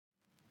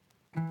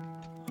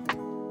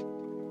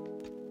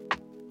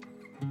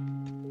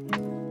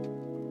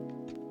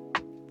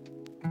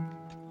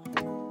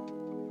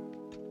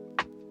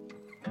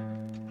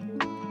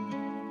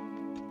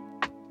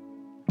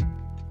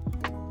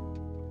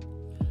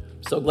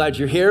So glad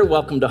you're here.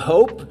 Welcome to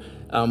Hope.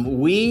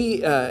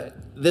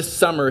 This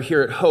summer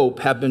here at Hope,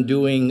 have been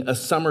doing a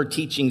summer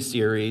teaching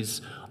series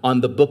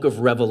on the book of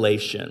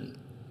Revelation.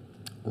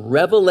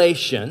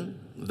 Revelation,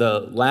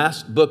 the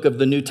last book of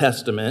the New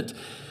Testament,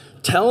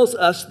 tells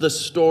us the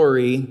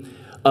story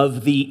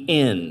of the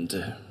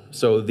end.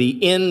 So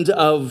the end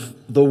of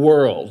the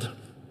world,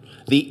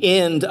 the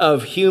end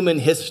of human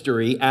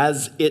history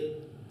as it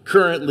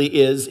currently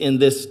is in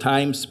this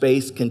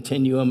time-space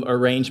continuum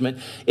arrangement.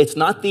 It's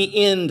not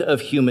the end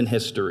of human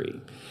history.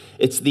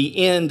 It's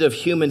the end of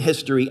human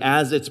history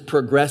as it's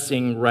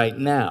progressing right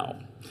now.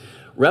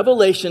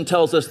 Revelation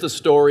tells us the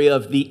story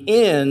of the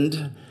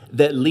end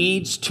that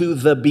leads to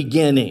the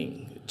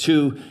beginning,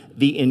 to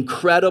the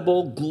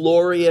incredible,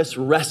 glorious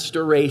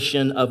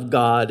restoration of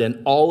God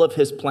and all of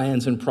his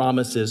plans and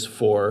promises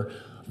for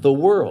the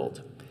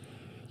world.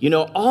 You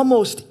know,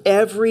 almost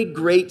every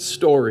great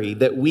story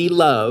that we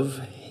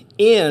love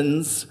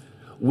ends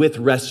with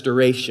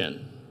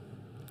restoration.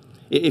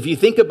 If you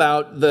think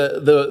about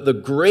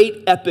the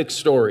great epic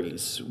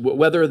stories,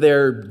 whether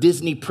they're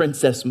Disney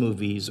princess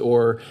movies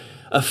or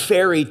a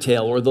fairy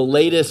tale or the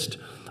latest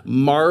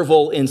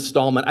Marvel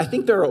installment, I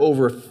think there are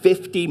over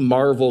 50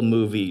 Marvel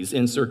movies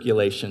in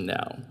circulation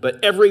now.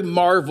 But every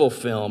Marvel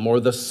film or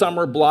the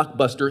summer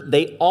blockbuster,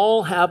 they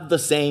all have the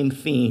same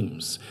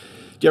themes.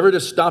 Do you ever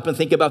just stop and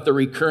think about the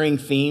recurring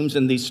themes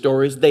in these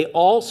stories? They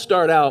all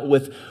start out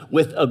with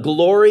a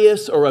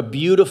glorious or a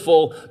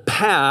beautiful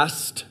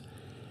past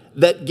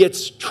that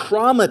gets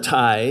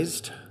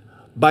traumatized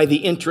by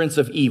the entrance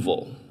of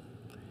evil.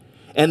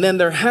 And then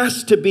there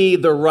has to be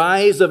the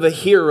rise of a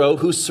hero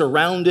who's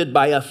surrounded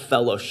by a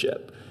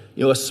fellowship.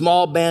 You know, a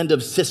small band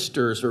of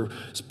sisters or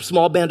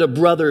small band of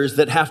brothers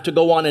that have to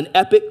go on an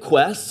epic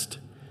quest.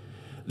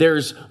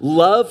 There's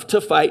love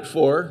to fight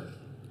for.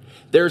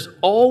 There's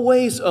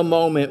always a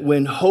moment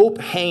when hope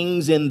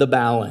hangs in the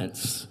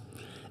balance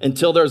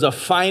until there's a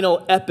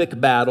final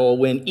epic battle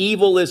when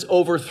evil is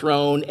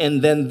overthrown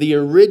and then the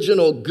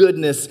original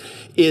goodness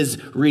is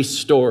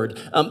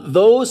restored.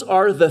 Those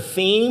are the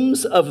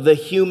themes of the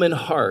human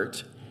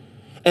heart,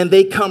 and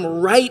they come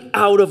right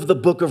out of the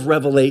book of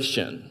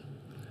Revelation.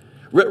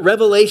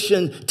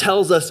 Revelation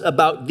tells us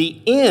about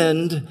the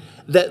end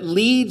that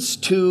leads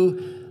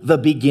to the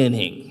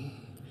beginning.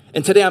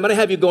 And today I'm going to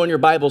have you go in your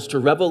Bibles to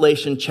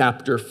Revelation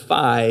chapter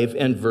 5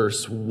 and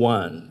verse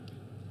 1.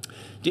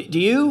 Do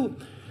you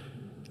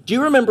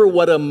remember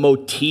what a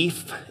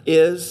motif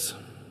is?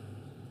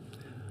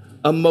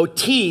 A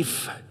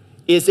motif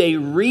is a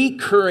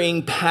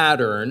recurring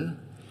pattern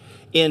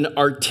in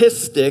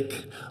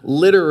artistic,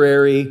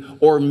 literary,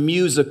 or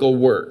musical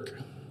work.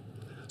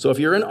 So if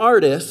you're an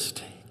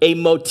artist, a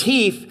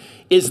motif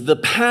is the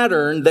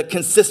pattern that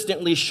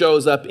consistently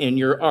shows up in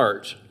your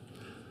art.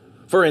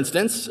 For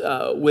instance,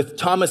 with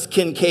Thomas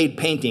Kinkade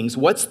paintings,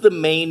 what's the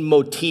main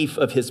motif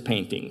of his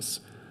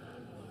paintings?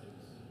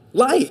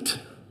 Light.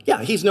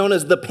 Yeah, he's known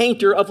as the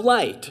painter of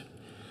light.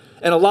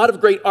 And a lot of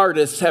great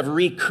artists have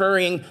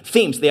recurring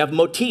themes. They have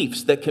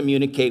motifs that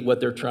communicate what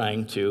they're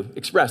trying to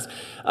express.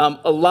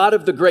 A lot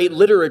of the great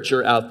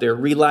literature out there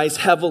relies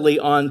heavily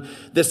on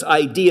this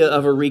idea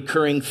of a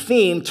recurring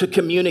theme to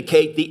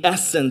communicate the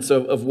essence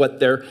of what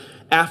they're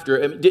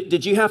after.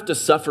 Did you have to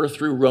suffer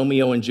through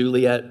Romeo and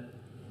Juliet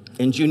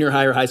in junior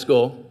high or high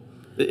school?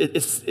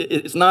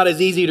 It's not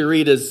as easy to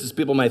read as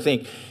people might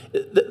think.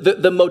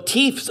 The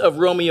motifs of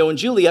Romeo and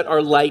Juliet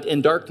are light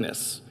and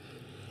darkness.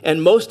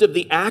 And most of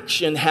the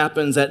action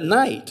happens at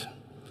night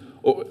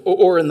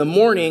or in the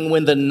morning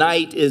when the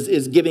night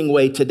is giving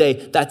way to day.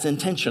 That's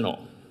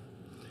intentional.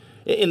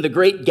 In The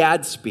Great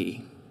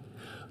Gatsby,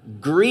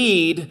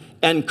 greed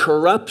and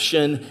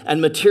corruption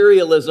and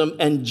materialism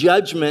and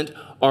judgment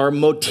are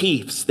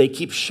motifs. They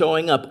keep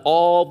showing up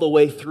all the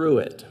way through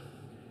it.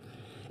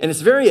 And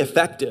it's very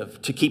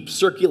effective to keep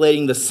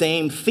circulating the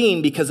same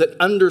theme because it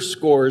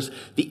underscores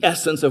the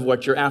essence of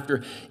what you're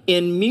after.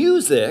 In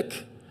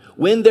music,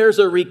 when there's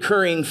a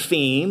recurring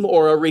theme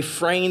or a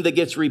refrain that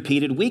gets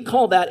repeated, we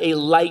call that a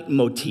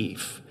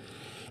leitmotif.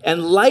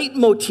 And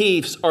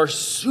leitmotifs are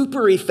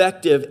super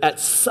effective at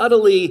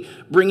subtly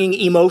bringing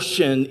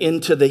emotion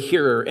into the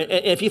hearer. And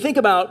if you think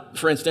about,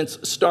 for instance,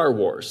 Star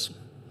Wars.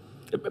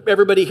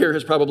 Everybody here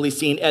has probably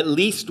seen at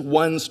least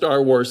one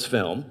Star Wars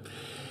film.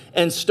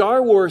 And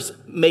Star Wars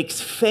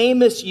makes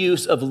famous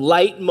use of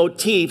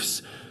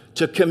leitmotifs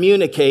to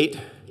communicate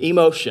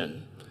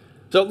emotion.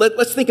 So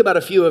let's think about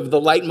a few of the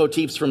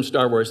leitmotifs from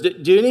Star Wars.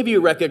 Do any of you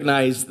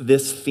recognize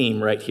this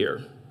theme right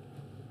here?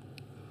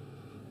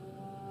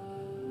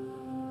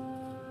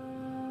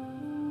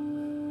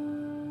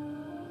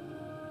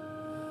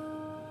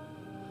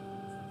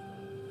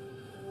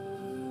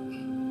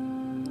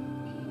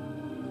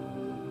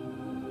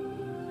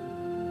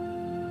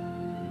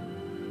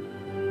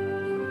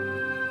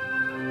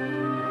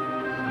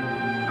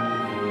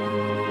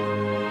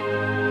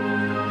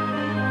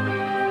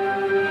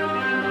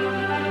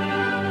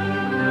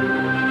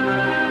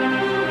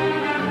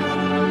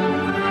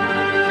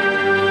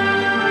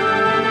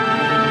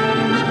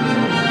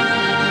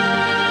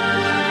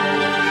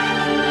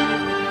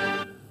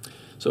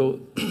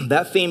 So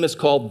that theme is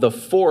called the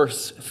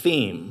Force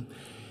theme.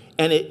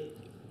 And it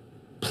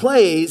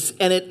plays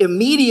and it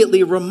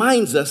immediately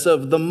reminds us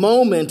of the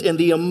moment and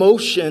the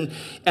emotion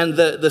and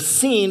the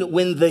scene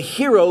when the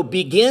hero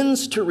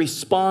begins to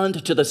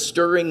respond to the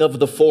stirring of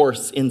the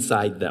Force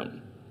inside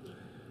them.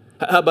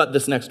 How about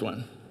this next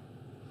one?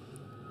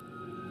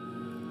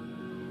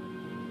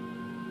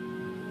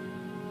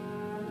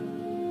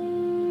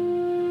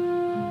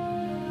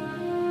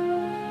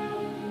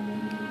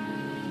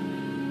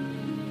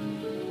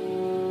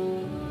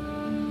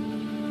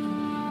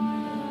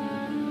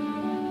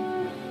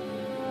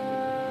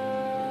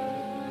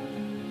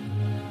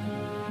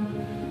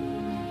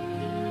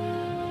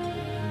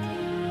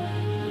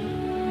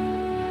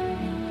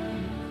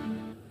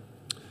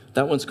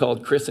 That one's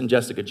called Chris and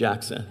Jessica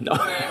Jackson. No.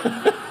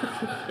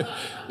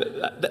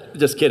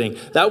 Just kidding.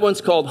 That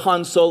one's called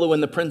Han Solo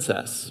and the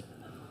Princess.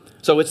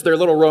 So it's their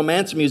little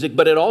romance music,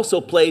 but it also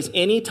plays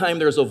anytime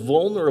there's a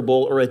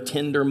vulnerable or a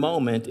tender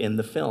moment in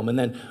the film. And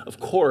then, of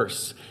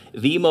course,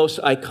 the most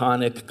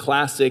iconic,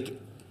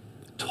 classic,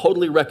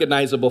 totally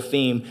recognizable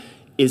theme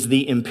is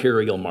the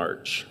Imperial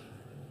March.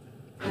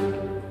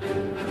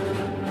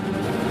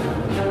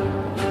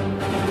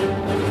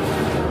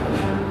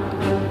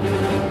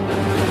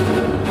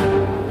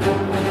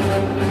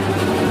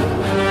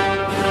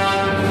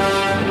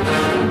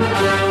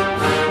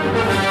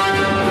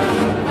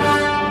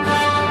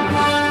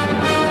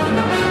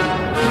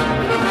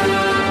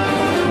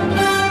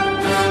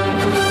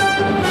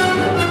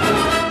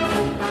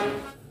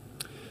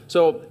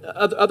 So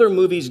other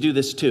movies do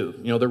this too.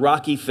 You know, the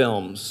Rocky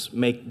films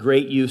make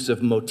great use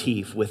of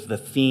motif with the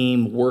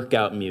theme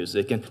workout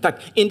music. In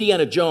fact,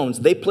 Indiana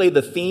Jones, they play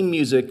the theme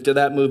music to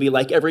that movie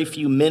like every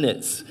few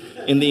minutes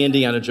in the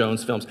Indiana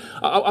Jones films.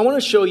 I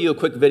want to show you a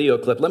quick video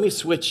clip. Let me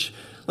switch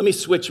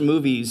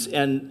movies,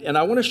 and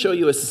I want to show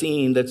you a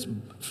scene that's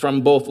from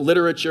both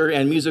literature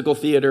and musical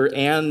theater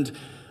and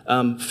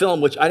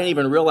film, which I didn't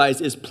even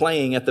realize is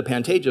playing at the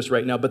Pantages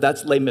right now, but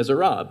that's Les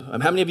Miserables.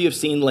 How many of you have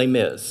seen Les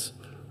Mis?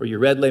 Or you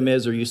read Les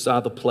Mis, or you saw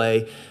the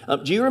play.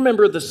 Do you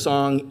remember the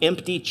song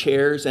Empty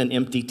Chairs and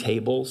Empty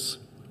Tables?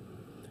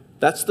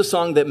 That's the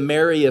song that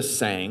Marius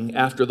sang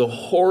after the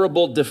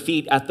horrible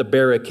defeat at the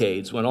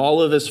barricades when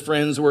all of his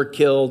friends were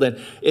killed.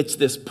 And it's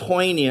this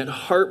poignant,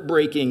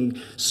 heartbreaking,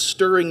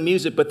 stirring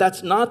music, but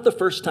that's not the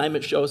first time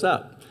it shows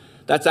up.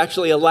 That's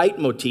actually a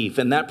leitmotif,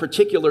 and that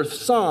particular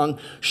song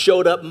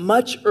showed up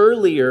much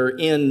earlier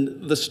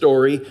in the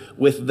story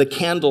with the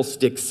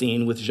candlestick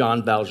scene with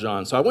Jean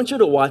Valjean. So I want you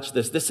to watch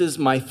this. This is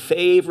my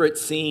favorite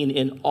scene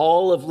in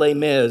all of Les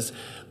Mis,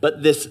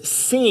 but this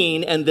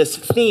scene and this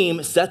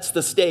theme sets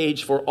the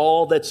stage for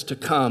all that's to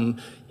come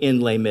in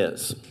Les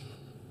Mis.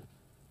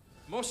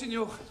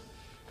 Monsignor,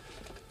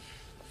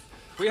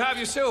 we have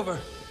your silver.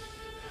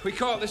 We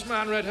caught this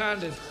man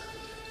red-handed.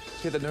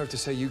 You had the nerve to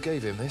say you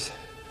gave him this?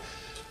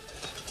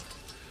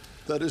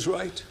 That is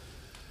right.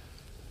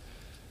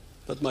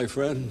 But my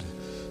friend,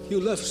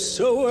 you left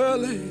so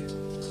early.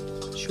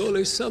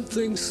 Surely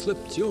something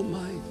slipped your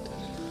mind.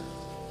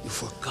 You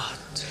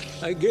forgot.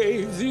 I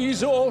gave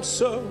these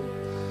also.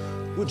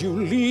 Would you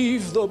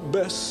leave the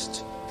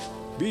best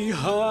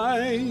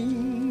behind?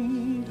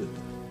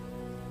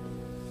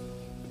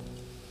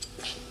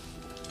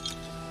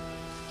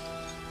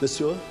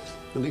 Monsieur,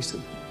 release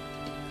him.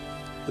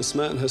 This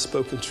man has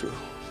spoken true.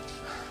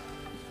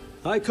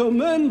 I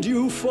commend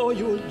you for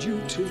your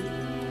duty.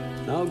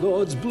 Now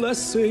God's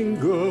blessing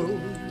go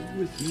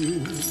with you.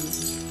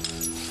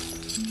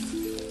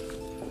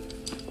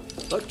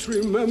 But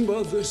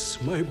remember this,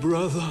 my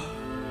brother.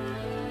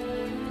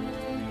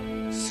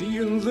 See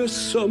in this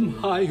some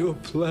higher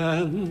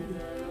plan.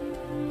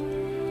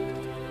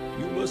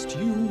 You must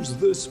use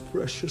this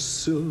precious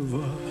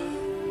silver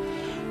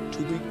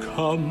to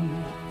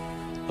become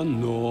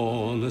an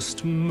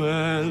honest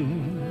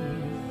man.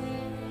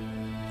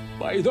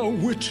 By the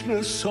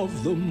witness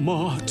of the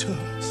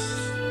martyrs,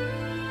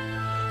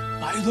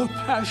 by the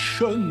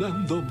passion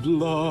and the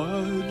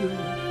blood,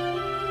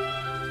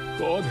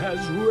 God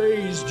has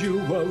raised you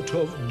out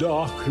of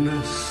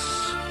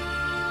darkness.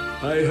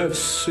 I have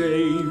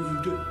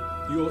saved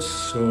your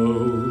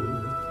soul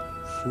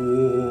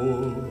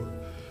for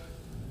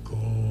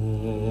God.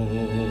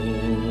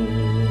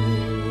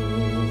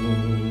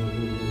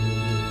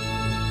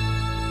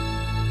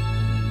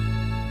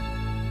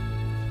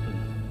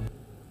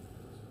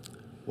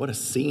 What a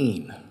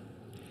scene.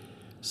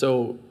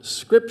 So,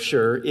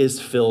 Scripture is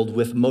filled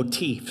with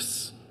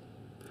motifs,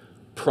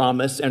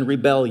 promise and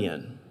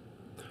rebellion,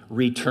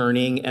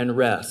 returning and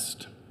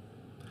rest,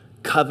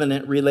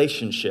 covenant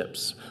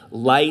relationships,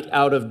 light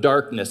out of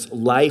darkness,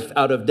 life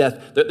out of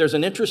death. There's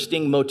an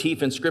interesting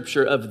motif in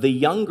Scripture of the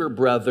younger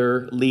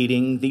brother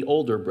leading the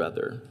older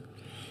brother.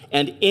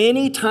 And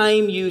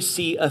anytime you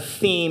see a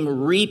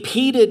theme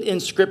repeated in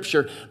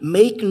Scripture,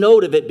 make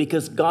note of it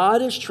because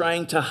God is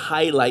trying to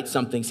highlight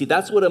something. See,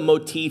 that's what a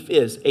motif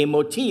is. A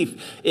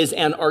motif is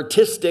an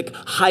artistic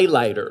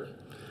highlighter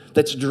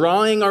that's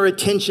drawing our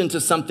attention to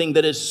something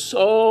that is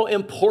so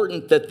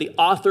important that the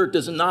author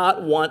does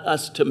not want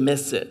us to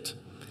miss it.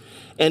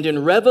 And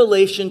in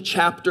Revelation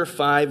chapter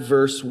 5,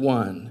 verse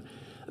 1,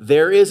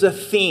 there is a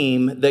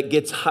theme that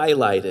gets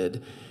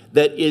highlighted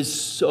that is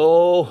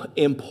so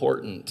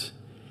important.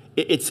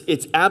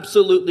 It's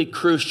absolutely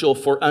crucial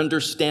for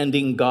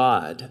understanding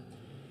God.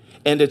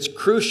 And it's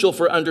crucial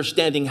for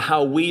understanding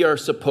how we are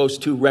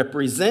supposed to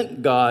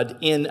represent God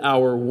in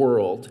our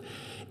world.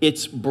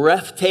 It's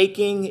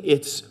breathtaking,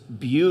 it's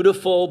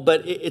beautiful,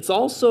 but it's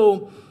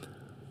also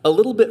a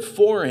little bit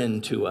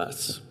foreign to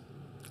us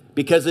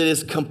because it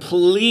is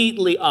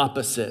completely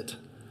opposite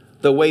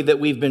the way that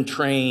we've been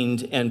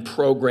trained and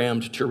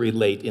programmed to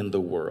relate in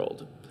the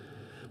world.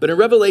 But in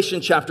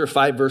Revelation chapter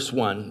 5, verse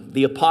 1,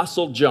 the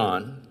Apostle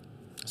John,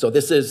 so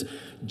this is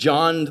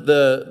John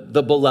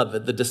the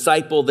beloved, the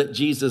disciple that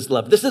Jesus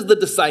loved. This is the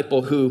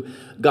disciple who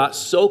got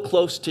so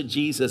close to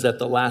Jesus at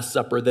the Last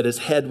Supper that his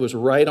head was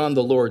right on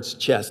the Lord's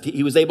chest.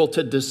 He was able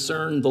to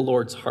discern the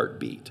Lord's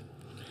heartbeat.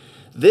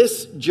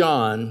 This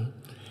John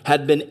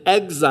had been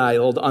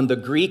exiled on the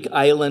Greek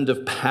island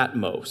of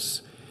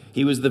Patmos.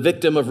 He was the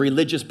victim of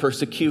religious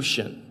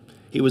persecution.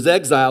 He was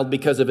exiled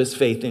because of his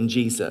faith in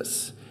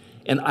Jesus.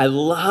 And I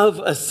love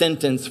a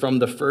sentence from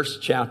the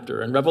first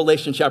chapter. In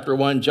Revelation chapter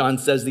 1, John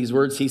says these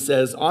words. He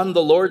says, "On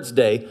the Lord's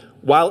day,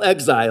 while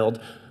exiled,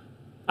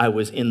 I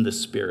was in the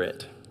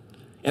Spirit."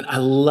 And I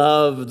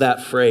love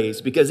that phrase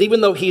because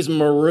even though he's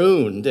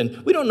marooned, and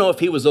we don't know if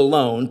he was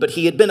alone, but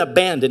he had been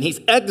abandoned,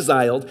 he's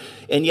exiled,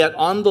 and yet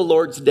on the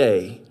Lord's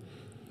day,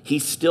 he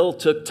still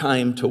took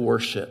time to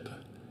worship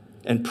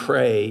and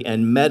pray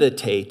and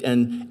meditate.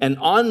 And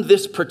on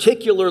this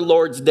particular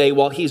Lord's day,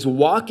 while he's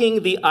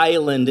walking the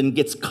island and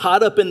gets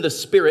caught up in the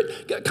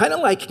Spirit, kind of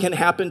like can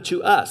happen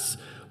to us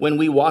when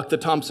we walk the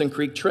Thompson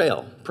Creek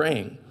Trail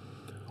praying.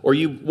 Or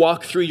you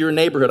walk through your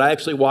neighborhood. I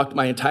actually walked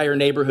my entire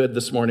neighborhood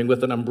this morning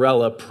with an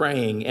umbrella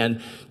praying and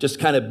just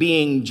kind of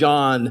being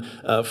John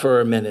for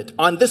a minute.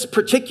 On this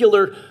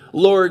particular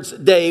Lord's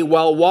day,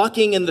 while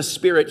walking in the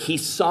Spirit, he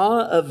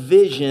saw a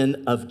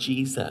vision of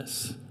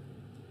Jesus.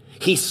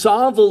 He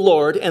saw the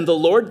Lord, and the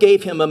Lord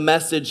gave him a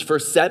message for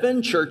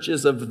 7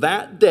 churches of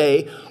that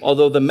day,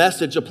 although the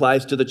message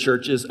applies to the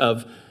churches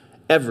of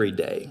every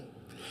day.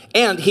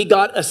 And he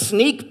got a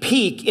sneak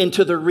peek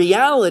into the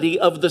reality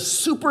of the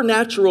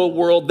supernatural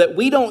world that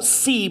we don't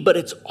see, but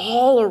it's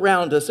all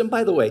around us. And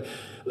by the way,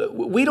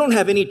 we don't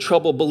have any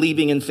trouble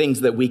believing in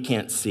things that we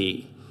can't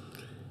see.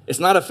 It's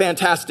not a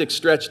fantastic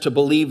stretch to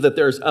believe that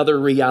there's other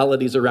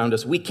realities around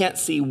us. We can't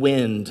see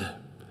wind.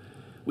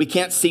 We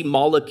can't see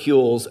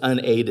molecules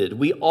unaided.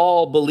 We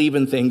all believe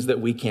in things that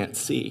we can't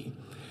see.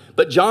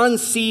 But John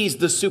sees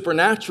the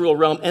supernatural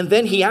realm, and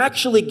then he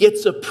actually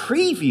gets a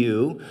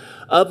preview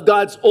of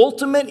God's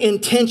ultimate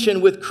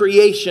intention with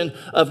creation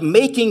of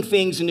making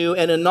things new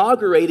and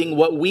inaugurating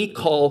what we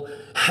call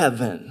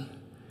heaven.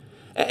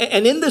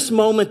 And in this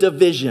moment of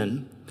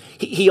vision,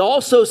 he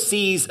also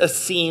sees a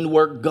scene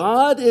where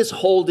God is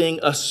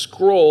holding a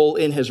scroll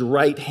in his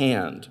right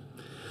hand.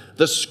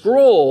 The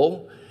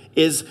scroll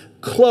is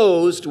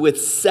closed with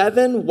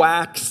 7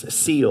 wax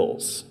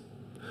seals.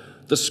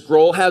 The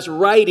scroll has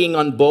writing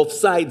on both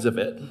sides of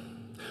it.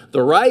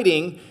 The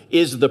writing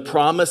is the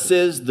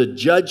promises, the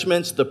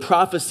judgments, the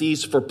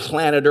prophecies for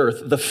planet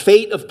Earth. The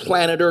fate of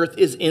planet Earth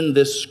is in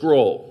this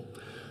scroll.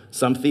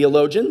 Some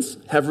theologians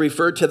have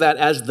referred to that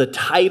as the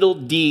title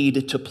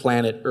deed to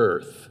planet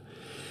Earth.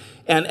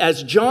 And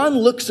as John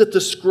looks at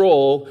the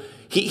scroll,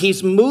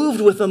 he's moved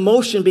with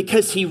emotion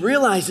because he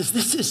realizes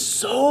this is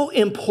so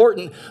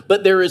important,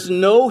 but there is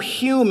no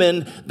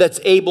human that's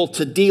able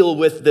to deal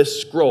with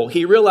this scroll.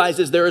 He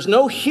realizes there is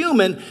no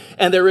human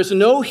and there is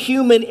no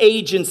human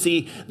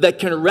agency that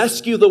can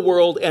rescue the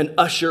world and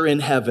usher in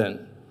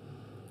heaven.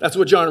 That's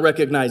what John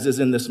recognizes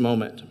in this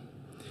moment.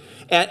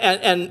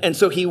 And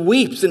so he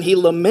weeps and he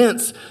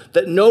laments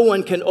that no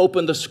one can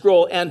open the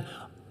scroll. And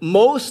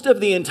most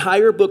of the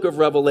entire book of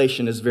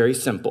Revelation is very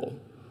simple.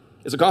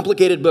 It's a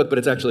complicated book, but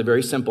it's actually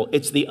very simple.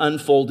 It's the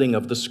unfolding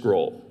of the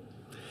scroll.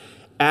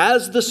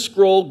 As the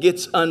scroll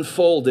gets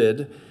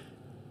unfolded,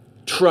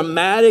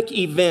 traumatic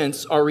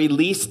events are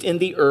released in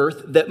the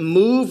earth that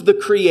move the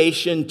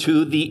creation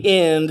to the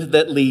end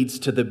that leads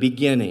to the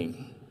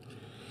beginning.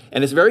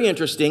 And it's very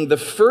interesting. The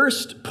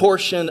first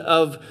portion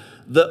of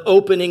the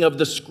opening of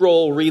the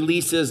scroll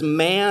releases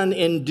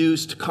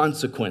man-induced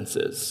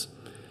consequences.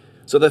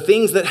 So the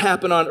things that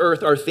happen on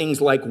earth are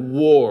things like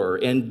war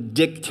and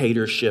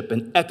dictatorship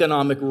and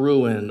economic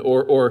ruin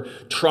or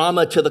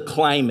trauma to the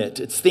climate.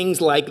 It's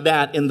things like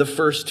that in the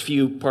first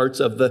few parts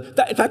of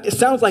in fact, it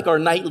sounds like our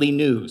nightly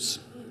news.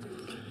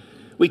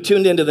 We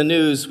tuned into the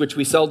news, which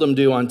we seldom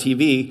do on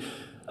TV,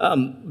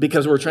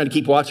 because we're trying to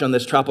keep watch on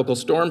this tropical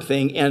storm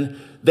thing, and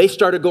they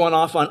started going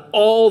off on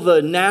all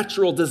the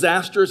natural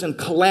disasters and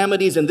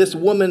calamities, and this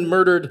woman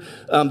murdered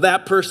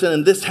that person,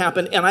 and this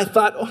happened, and I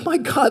thought, oh my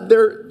God,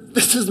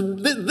 this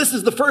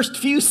is the first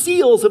few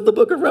seals of the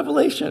book of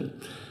Revelation.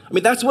 I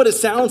mean, that's what it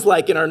sounds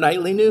like in our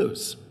nightly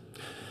news.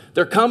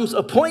 There comes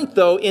a point,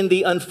 though, in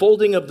the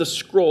unfolding of the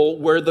scroll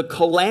where the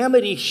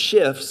calamity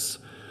shifts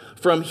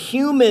from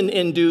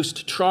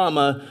human-induced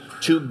trauma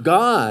to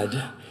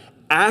God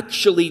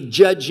actually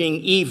judging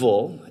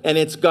evil, and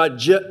it's God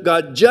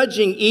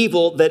judging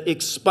evil that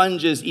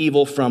expunges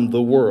evil from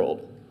the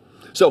world.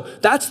 So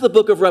that's the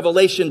book of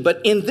Revelation,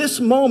 but in this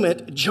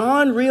moment,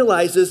 John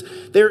realizes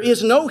there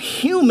is no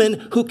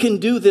human who can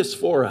do this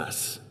for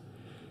us.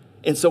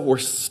 And so we're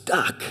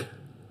stuck.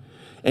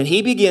 And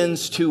he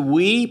begins to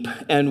weep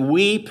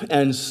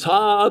and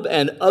sob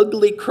and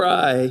ugly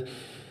cry.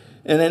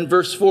 And then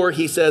verse 4,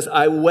 he says,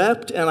 I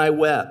wept and I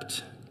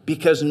wept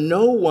because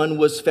no one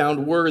was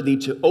found worthy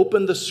to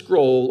open the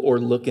scroll or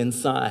look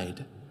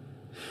inside.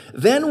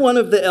 Then one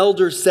of the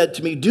elders said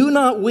to me, do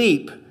not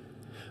weep.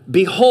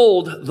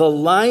 Behold, the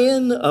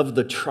Lion of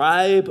the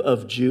tribe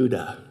of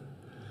Judah,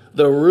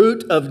 the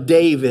Root of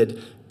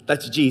David,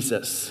 that's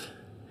Jesus,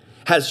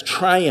 has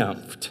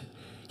triumphed.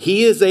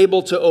 He is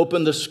able to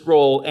open the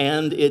scroll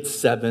and its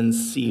 7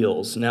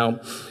 seals. Now,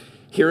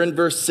 here in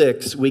verse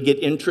 6, we get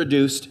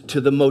introduced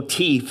to the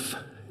motif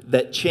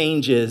that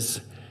changes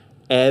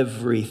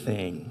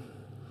everything.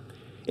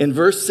 In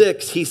verse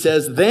 6, he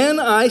says, then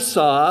I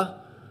saw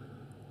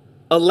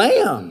a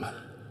lamb,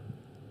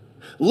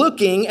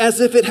 looking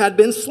as if it had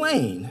been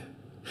slain,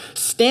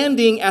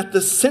 standing at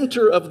the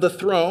center of the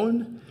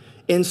throne,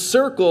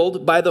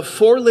 encircled by the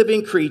 4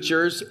 living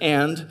creatures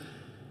and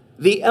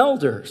the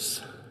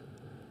elders.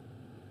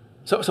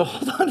 So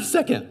hold on a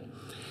second.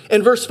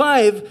 In verse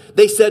 5,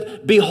 they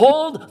said,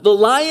 behold, the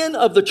Lion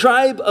of the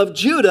tribe of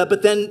Judah.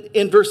 But then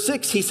in verse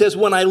 6, he says,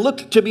 when I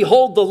looked to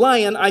behold the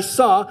lion, I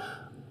saw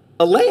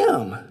a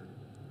lamb.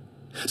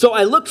 So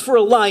I looked for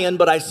a lion,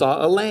 but I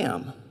saw a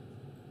lamb.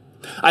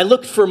 I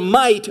looked for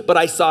might, but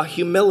I saw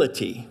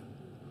humility.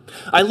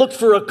 I looked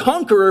for a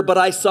conqueror, but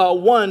I saw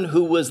one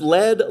who was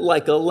led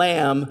like a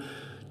lamb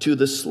to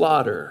the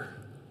slaughter.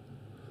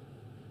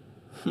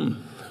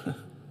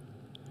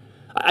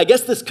 I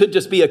guess this could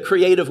just be a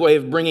creative way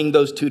of bringing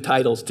those 2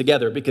 titles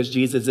together because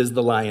Jesus is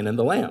the lion and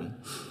the lamb.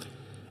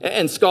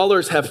 And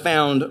scholars have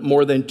found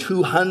more than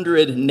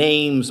 200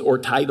 names or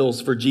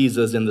titles for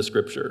Jesus in the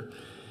scripture.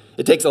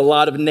 It takes a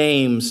lot of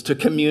names to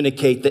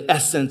communicate the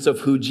essence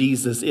of who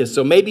Jesus is.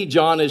 So maybe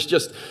John is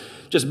just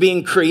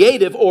being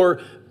creative, or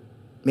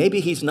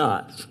maybe he's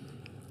not.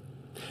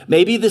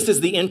 Maybe this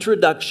is the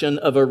introduction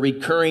of a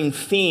recurring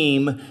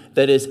theme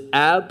that is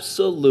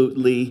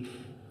absolutely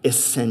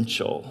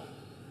essential.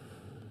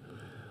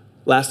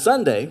 Last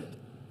Sunday,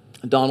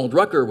 Donald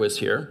Rucker was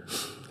here,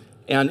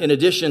 and in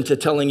addition to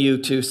telling you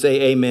to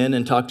say amen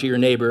and talk to your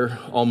neighbor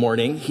all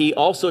morning, he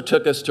also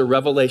took us to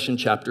Revelation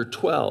chapter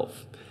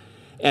 12,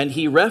 and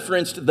he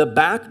referenced the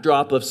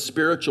backdrop of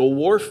spiritual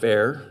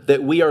warfare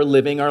that we are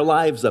living our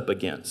lives up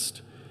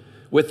against.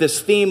 With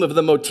this theme of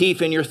the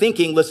motif in your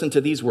thinking, listen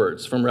to these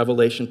words from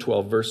Revelation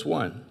 12, verse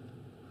 1.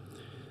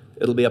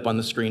 It'll be up on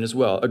the screen as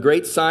well. A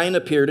great sign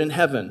appeared in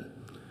heaven,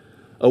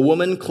 a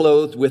woman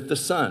clothed with the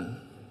sun,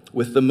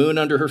 with the moon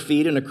under her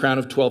feet and a crown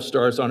of 12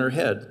 stars on her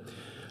head.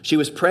 She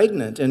was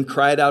pregnant and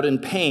cried out in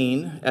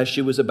pain as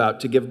she was about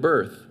to give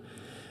birth.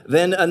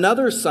 Then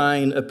another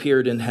sign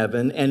appeared in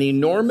heaven, an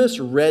enormous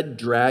red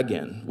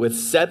dragon with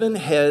 7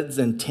 heads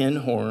and 10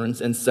 horns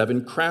and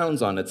 7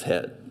 crowns on its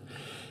head.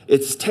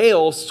 Its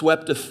tail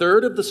swept a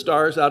third of the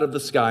stars out of the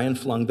sky and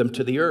flung them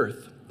to the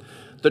earth.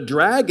 The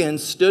dragon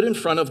stood in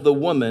front of the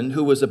woman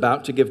who was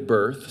about to give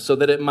birth so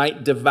that it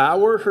might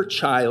devour her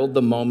child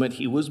the moment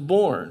he was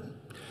born.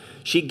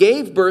 She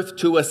gave birth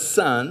to a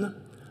son,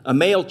 a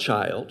male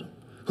child,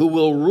 who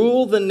will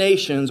rule the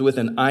nations with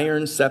an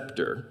iron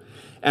scepter.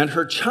 And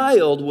her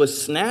child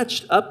was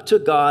snatched up to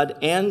God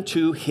and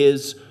to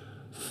his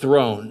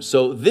throne.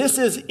 So this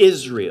is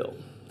Israel,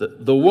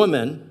 the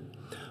woman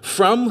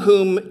from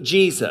whom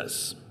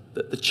Jesus,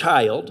 the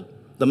child,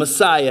 the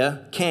Messiah,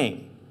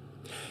 came.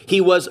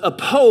 He was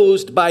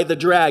opposed by the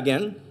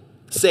dragon,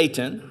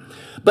 Satan,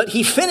 but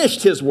he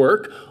finished his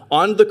work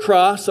on the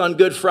cross on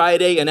Good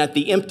Friday and at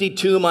the empty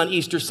tomb on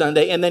Easter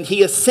Sunday, and then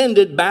he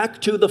ascended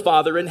back to the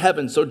Father in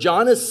heaven. So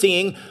John is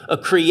seeing a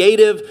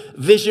creative,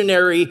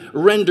 visionary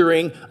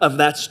rendering of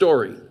that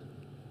story.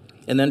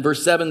 And then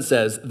verse 7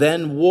 says,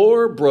 then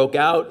war broke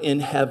out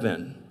in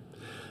heaven.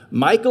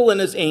 Michael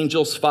and his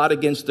angels fought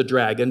against the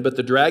dragon, but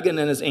the dragon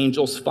and his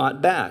angels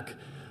fought back.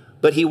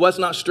 But he was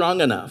not strong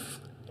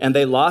enough, and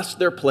they lost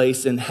their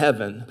place in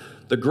heaven.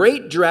 The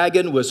great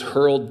dragon was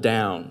hurled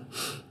down,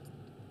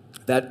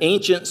 that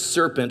ancient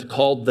serpent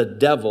called the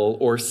devil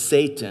or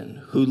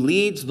Satan, who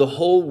leads the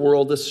whole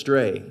world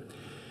astray.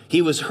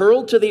 He was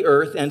hurled to the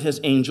earth and his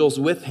angels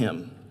with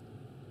him.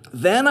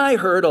 Then I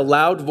heard a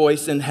loud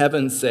voice in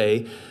heaven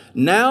say,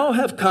 now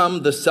have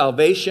come the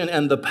salvation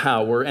and the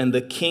power and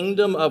the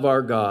kingdom of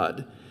our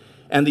God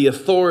and the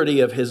authority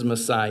of his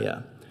Messiah.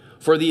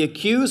 For the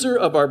accuser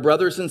of our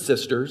brothers and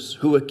sisters,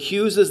 who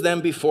accuses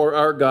them before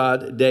our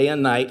God day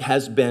and night,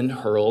 has been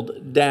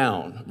hurled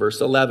down.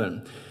 Verse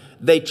 11.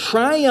 They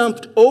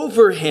triumphed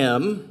over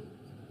him,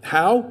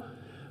 how?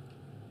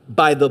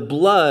 By the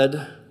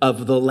blood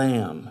of the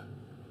Lamb.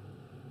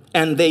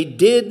 And they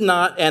did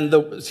not, by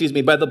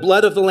the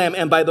blood of the Lamb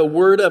and by the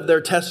word of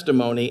their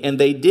testimony, and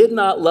they did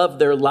not love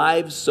their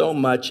lives so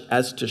much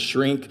as to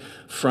shrink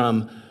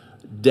from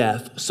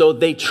death. So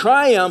they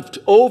triumphed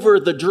over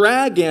the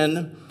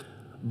dragon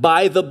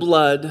by the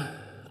blood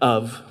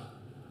of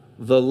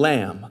the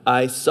Lamb.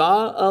 I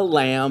saw a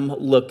lamb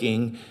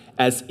looking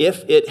as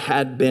if it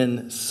had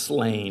been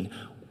slain.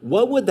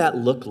 What would that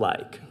look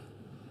like?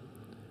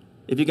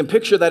 If you can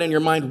picture that in your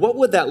mind, what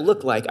would that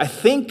look like? I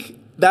think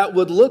that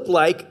would look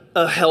like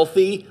a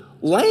healthy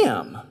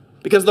lamb,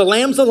 because the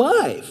lamb's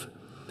alive.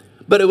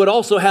 But it would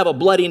also have a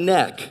bloody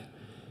neck,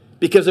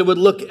 because it would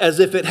look as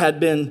if it had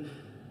been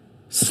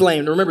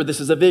slain. Remember, this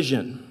is a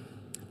vision.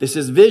 This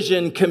is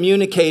vision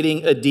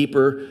communicating a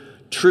deeper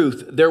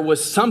truth. There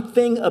was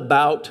something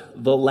about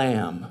the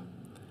lamb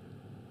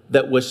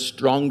that was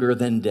stronger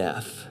than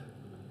death.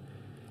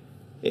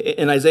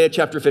 In Isaiah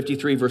chapter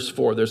 53, verse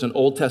 4, there's an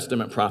Old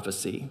Testament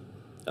prophecy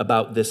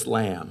about this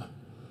lamb,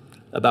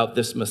 about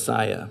this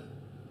Messiah.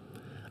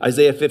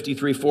 Isaiah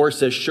 53:4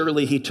 says,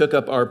 "Surely he took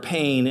up our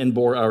pain and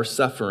bore our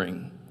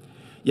suffering.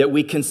 Yet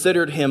we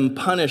considered him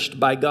punished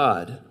by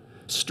God,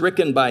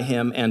 stricken by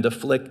him and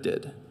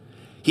afflicted.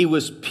 He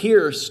was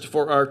pierced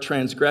for our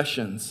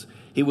transgressions.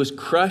 He was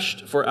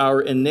crushed for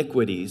our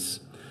iniquities.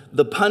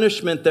 The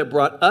punishment that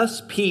brought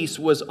us peace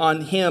was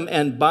on him,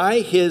 and by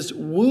his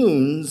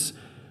wounds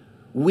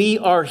we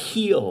are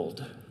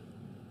healed."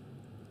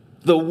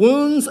 The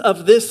wounds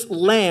of this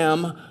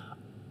lamb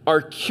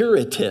are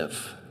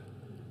curative.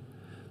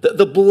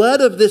 The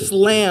blood of this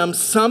lamb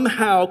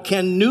somehow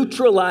can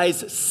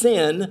neutralize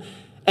sin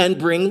and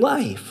bring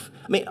life.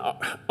 I mean,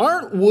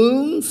 aren't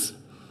wounds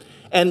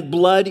and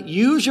blood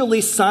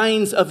usually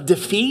signs of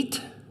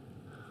defeat?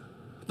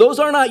 Those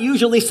are not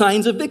usually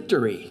signs of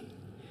victory.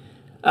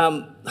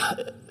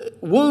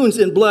 Wounds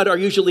and blood are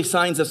usually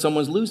signs that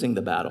someone's losing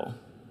the battle.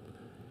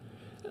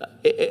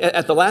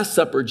 At the Last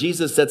Supper,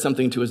 Jesus said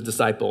something to his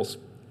disciples.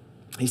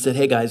 He said,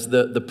 "Hey guys,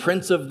 the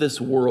prince of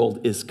this world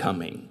is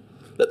coming.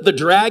 The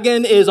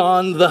dragon is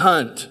on the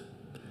hunt."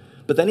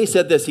 But then he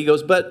said this, he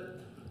goes, "But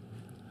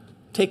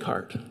take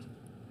heart.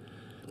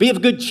 Be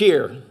of good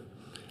cheer.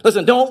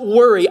 Listen, don't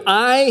worry.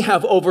 I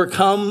have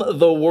overcome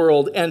the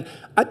world." And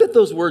I bet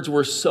those words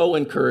were so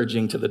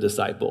encouraging to the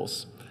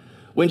disciples.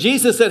 When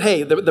Jesus said,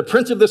 "Hey, the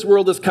prince of this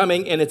world is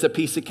coming and it's a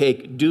piece of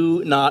cake.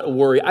 Do not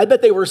worry." I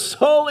bet they were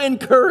so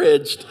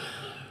encouraged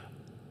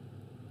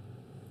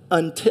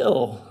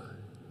until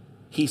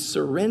he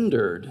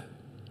surrendered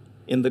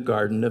in the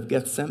Garden of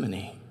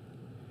Gethsemane.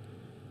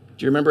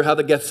 Do you remember how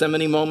the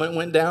Gethsemane moment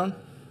went down?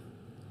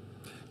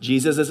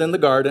 Jesus is in the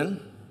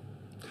garden.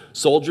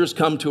 Soldiers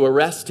come to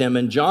arrest him,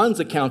 and John's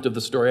account of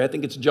the story, I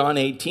think it's John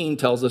 18,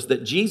 tells us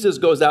that Jesus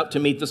goes out to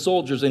meet the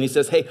soldiers, and he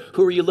says, "Hey,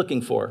 who are you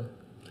looking for?"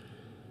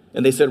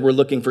 And they said, "We're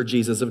looking for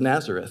Jesus of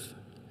Nazareth."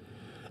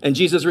 And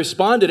Jesus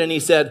responded, and he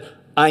said,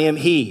 "I am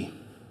he."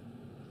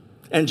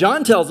 And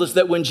John tells us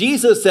that when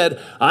Jesus said,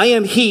 "I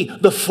am he,"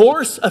 the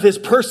force of his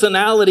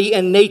personality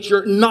and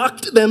nature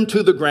knocked them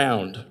to the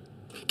ground.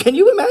 Can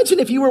you imagine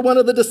if you were one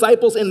of the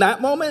disciples in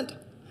that moment?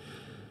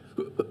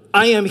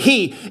 "I am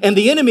he." And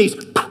the enemies,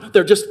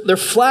 they're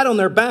flat on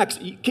their backs.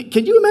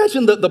 Can you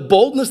imagine the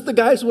boldness the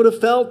guys would have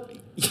felt?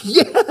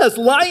 Yes,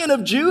 Lion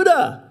of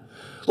Judah.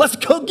 Let's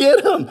go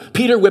get him.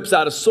 Peter whips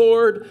out a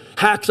sword,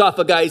 hacks off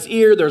a guy's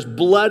ear. There's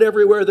blood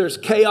everywhere. There's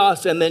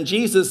chaos. And then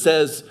Jesus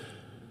says,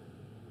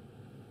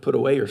 "Put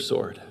away your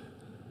sword."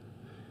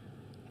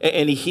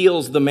 And he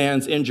heals the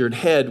man's injured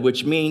head,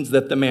 which means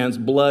that the man's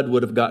blood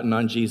would have gotten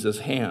on Jesus'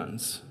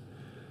 hands,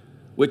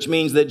 which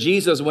means that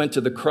Jesus went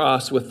to the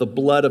cross with the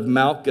blood of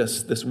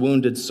Malchus, this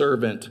wounded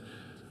servant,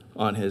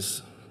 on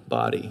his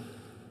body.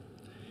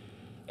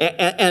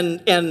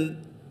 And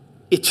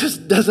it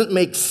just doesn't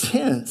make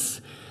sense.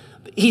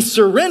 He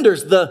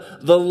surrenders.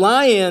 The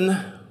lion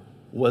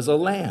was a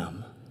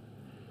lamb.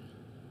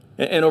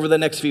 And over the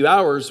next few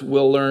hours,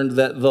 we'll learn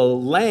that the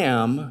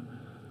lamb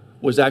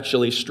was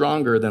actually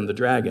stronger than the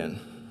dragon,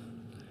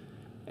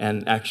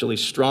 and actually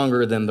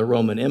stronger than the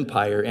Roman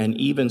Empire, and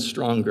even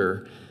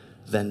stronger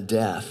than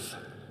death.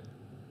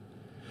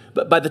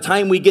 But by the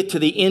time we get to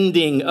the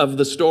ending of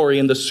the story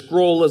and the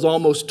scroll is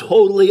almost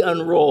totally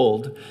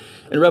unrolled,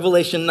 in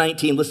Revelation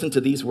 19, listen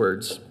to these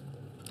words.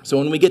 So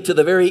when we get to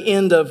the very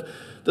end of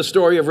the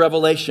story of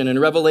Revelation, in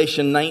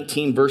Revelation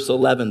 19, verse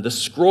 11, the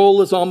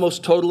scroll is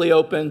almost totally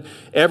open.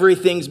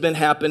 Everything's been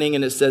happening,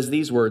 and it says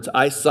these words,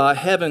 "I saw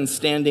heaven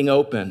standing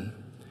open,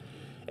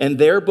 and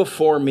there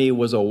before me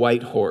was a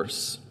white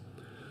horse,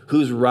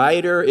 whose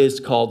rider is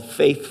called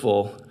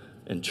Faithful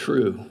and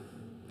True.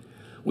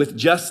 With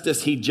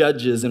justice he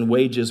judges and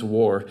wages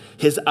war.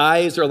 His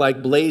eyes are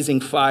like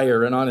blazing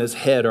fire, and on his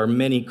head are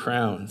many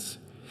crowns.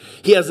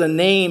 He has a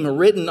name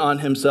written on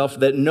himself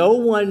that no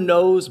one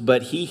knows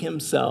but he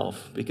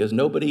himself, because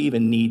nobody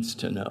even needs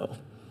to know.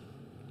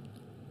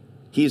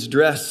 He's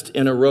dressed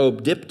in a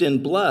robe dipped in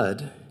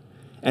blood,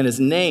 and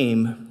his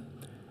name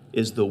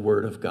is the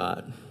Word of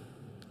God."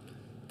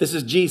 This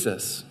is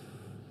Jesus.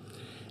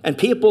 And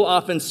people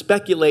often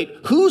speculate,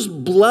 whose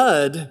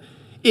blood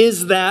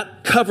is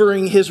that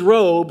covering his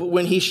robe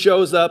when he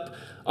shows up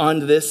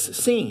on this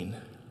scene?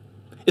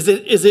 Is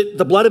it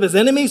the blood of his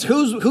enemies?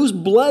 Whose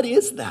blood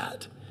is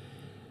that?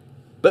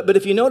 But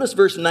if you notice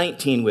verse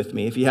 19 with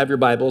me, if you have your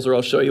Bibles, or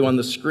I'll show you on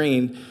the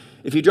screen,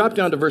 if you drop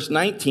down to verse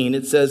 19,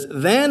 it says,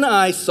 "Then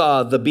I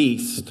saw the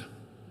beast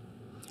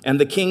and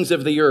the kings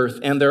of the earth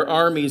and their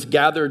armies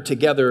gathered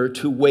together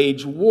to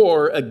wage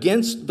war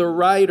against the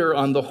rider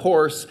on the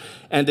horse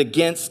and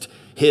against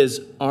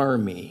his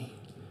army."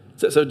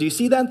 So do you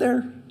see that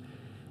there?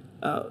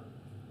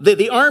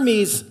 The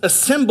armies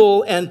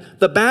assemble and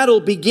the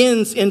battle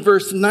begins in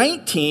verse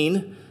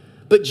 19,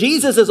 but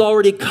Jesus is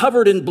already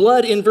covered in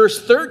blood in verse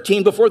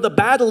 13 before the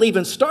battle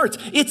even starts.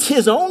 It's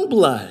his own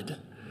blood.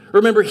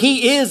 Remember,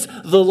 he is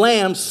the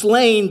lamb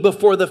slain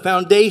before the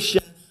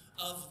foundation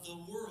of the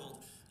world.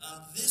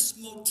 This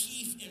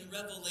motif in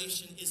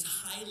Revelation is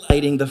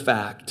highlighting the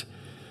fact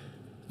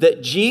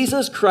that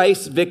Jesus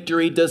Christ's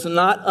victory does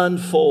not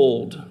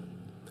unfold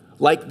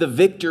like the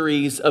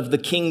victories of the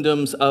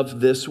kingdoms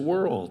of this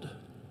world.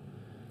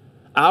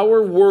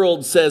 Our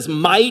world says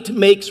might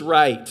makes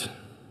right.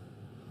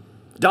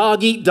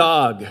 Dog eat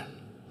dog.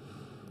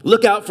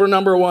 Look out for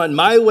number one,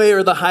 my way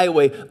or the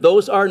highway.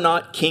 Those are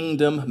not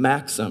kingdom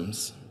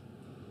maxims.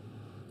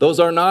 Those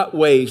are not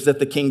ways that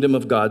the kingdom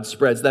of God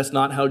spreads. That's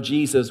not how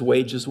Jesus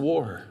wages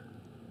war.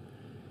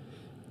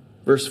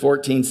 Verse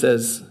 14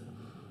 says,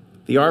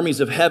 "The armies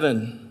of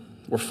heaven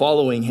were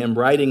following him,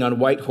 riding on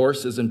white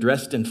horses and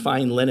dressed in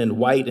fine linen,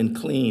 white and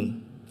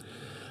clean.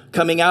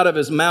 Coming out of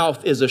his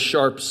mouth is a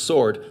sharp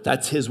sword."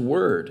 That's his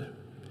word.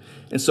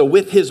 And so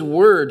with his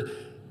word,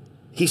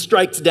 he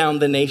strikes down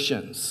the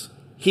nations.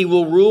 He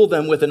will rule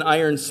them with an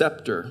iron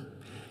scepter.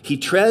 He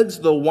treads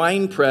the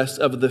winepress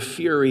of the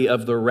fury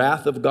of the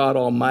wrath of God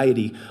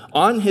Almighty.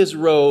 On his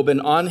robe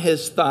and on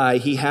his thigh,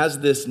 he has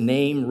this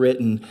name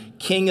written,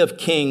 King of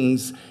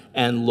Kings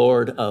and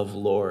Lord of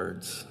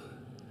Lords.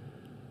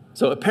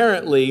 So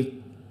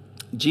apparently,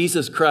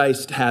 Jesus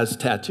Christ has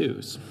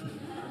tattoos.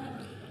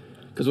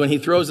 Because when he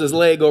throws his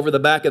leg over the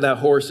back of that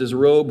horse, his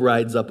robe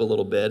rides up a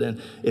little bit. And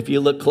if you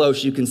look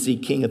close, you can see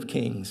King of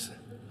Kings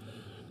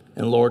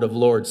and Lord of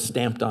Lords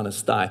stamped on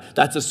his thigh.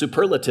 That's a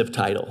superlative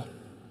title.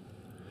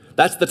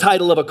 That's the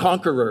title of a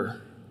conqueror.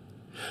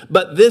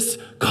 But this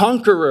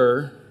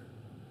conqueror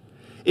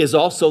is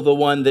also the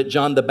one that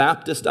John the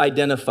Baptist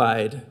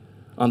identified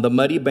on the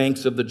muddy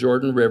banks of the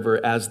Jordan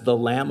River as the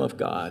Lamb of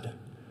God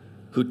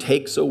who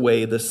takes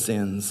away the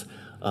sins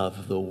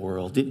of the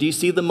world. Do you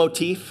see the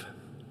motif?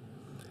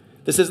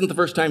 This isn't the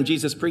first time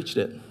Jesus preached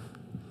it.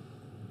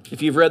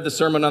 If you've read the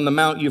Sermon on the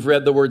Mount, you've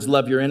read the words,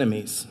 love your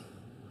enemies.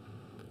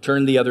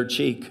 Turn the other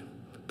cheek.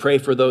 Pray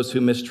for those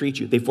who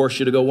mistreat you. They force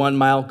you to go 1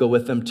 mile, go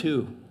with them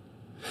 2.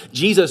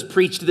 Jesus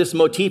preached this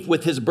motif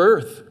with his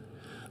birth.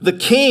 The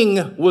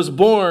king was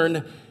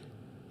born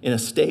in a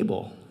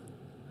stable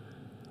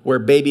where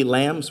baby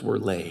lambs were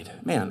laid.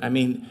 Man, I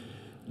mean,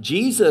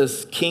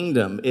 Jesus'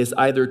 kingdom is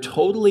either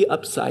totally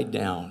upside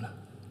down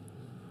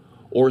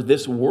or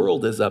this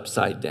world is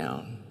upside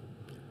down.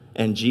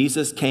 And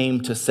Jesus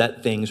came to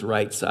set things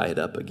right side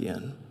up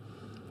again.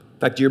 In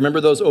fact, do you remember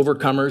those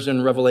overcomers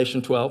in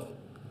Revelation 12? It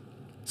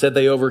said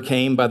they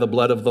overcame by the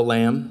blood of the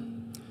Lamb.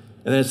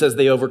 And then it says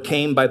they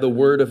overcame by the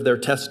word of their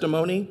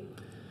testimony.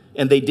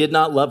 And they did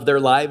not love their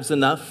lives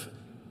enough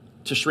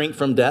to shrink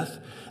from death.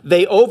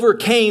 They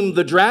overcame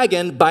the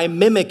dragon by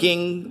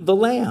mimicking the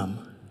Lamb.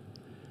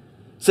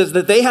 It says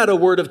that they had a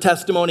word of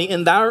testimony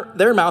in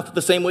their mouth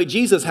the same way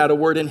Jesus had a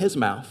word in his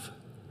mouth.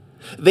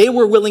 They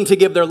were willing to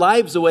give their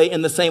lives away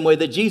in the same way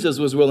that Jesus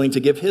was willing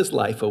to give his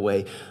life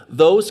away.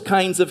 Those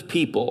kinds of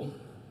people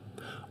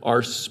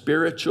are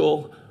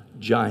spiritual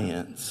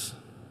giants.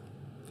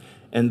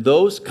 And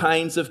those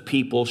kinds of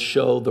people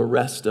show the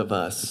rest of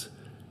us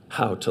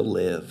how to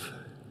live.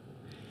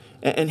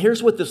 And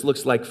here's what this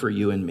looks like for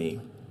you and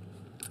me.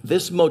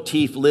 This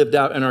motif lived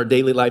out in our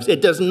daily lives.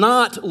 It does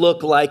not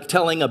look like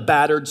telling a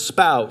battered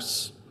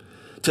spouse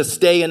to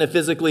stay in a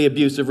physically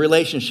abusive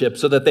relationship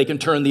so that they can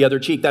turn the other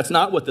cheek. That's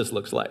not what this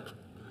looks like.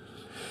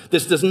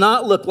 This does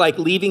not look like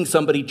leaving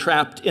somebody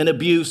trapped in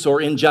abuse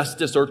or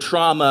injustice or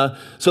trauma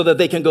so that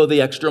they can go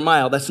the extra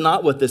mile. That's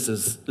not what this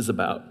is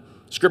about.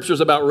 Scripture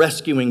is about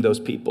rescuing those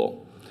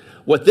people.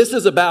 What this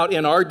is about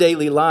in our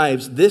daily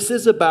lives, this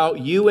is about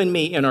you and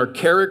me in our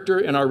character,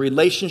 in our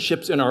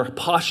relationships, in our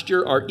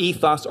posture, our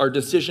ethos, our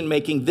decision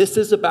making. This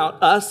is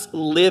about us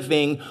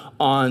living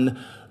on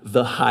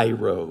the high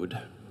road.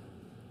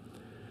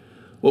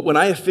 Well, when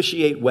I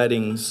officiate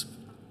weddings,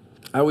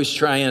 I always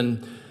try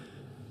and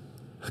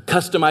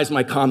customize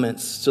my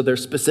comments so they're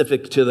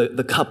specific to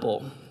the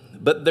couple.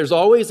 But there's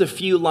always a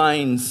few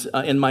lines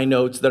in my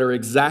notes that are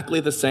exactly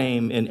the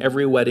same in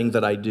every wedding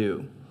that I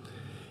do.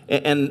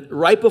 And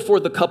right before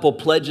the couple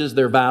pledges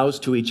their vows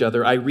to each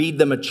other, I read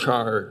them a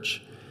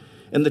charge.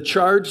 And the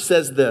charge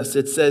says this.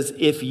 It says,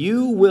 if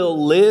you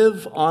will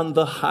live on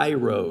the high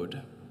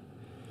road,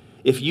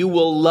 if you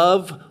will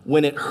love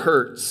when it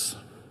hurts,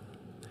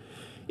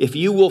 if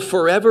you will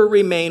forever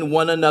remain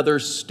one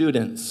another's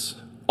students,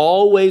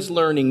 always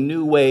learning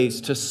new ways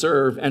to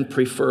serve and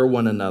prefer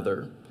one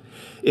another,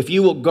 if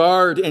you will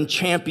guard and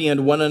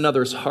champion one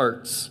another's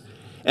hearts,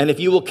 And if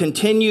you will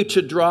continue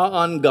to draw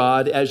on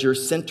God as your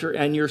center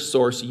and your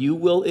source, you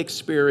will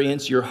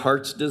experience your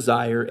heart's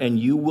desire and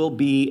you will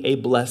be a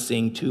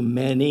blessing to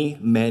many,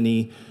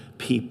 many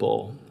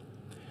people.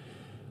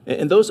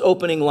 In those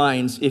opening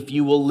lines, if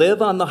you will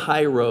live on the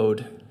high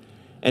road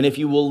and if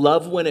you will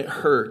love when it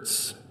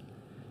hurts,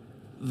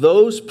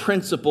 those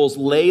principles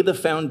lay the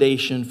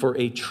foundation for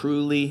a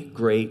truly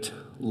great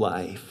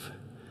life.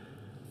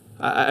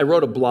 I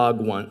wrote a blog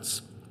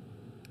once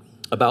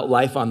about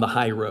life on the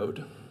high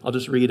road. I'll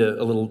just read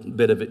a little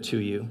bit of it to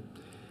you.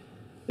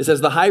 It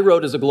says, "The high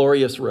road is a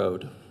glorious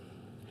road.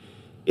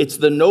 It's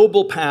the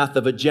noble path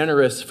of a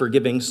generous,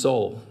 forgiving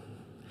soul.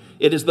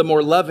 It is the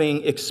more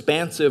loving,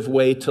 expansive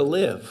way to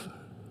live,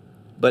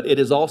 but it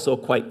is also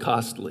quite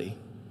costly.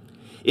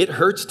 It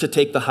hurts to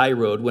take the high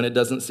road when it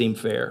doesn't seem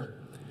fair.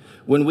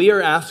 When we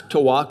are asked to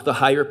walk the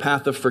higher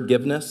path of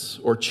forgiveness,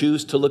 or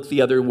choose to look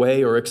the other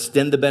way, or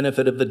extend the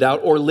benefit of the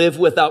doubt, or live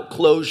without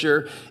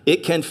closure,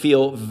 it can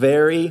feel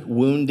very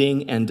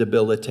wounding and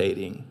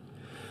debilitating.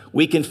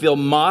 We can feel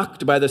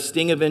mocked by the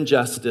sting of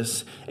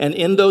injustice, and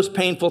in those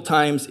painful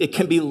times, it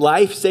can be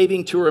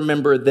life-saving to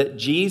remember that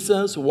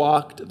Jesus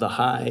walked the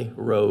high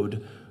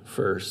road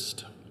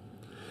first.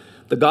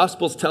 The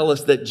Gospels tell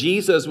us that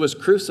Jesus was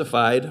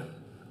crucified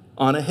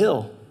on a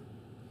hill.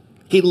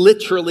 He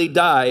literally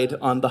died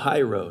on the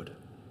high road.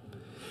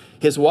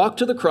 His walk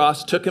to the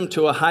cross took him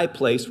to a high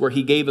place where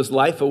he gave his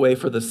life away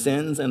for the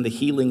sins and the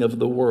healing of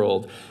the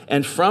world.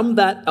 And from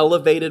that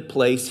elevated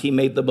place, he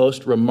made the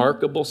most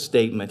remarkable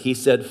statement. He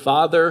said,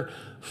 "Father,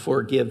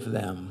 forgive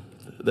them,"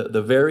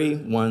 the very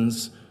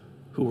ones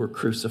who were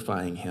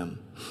crucifying him.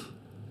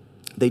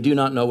 They do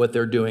not know what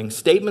they're doing.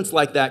 Statements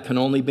like that can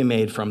only be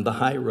made from the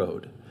high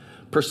road.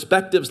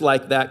 Perspectives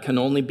like that can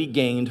only be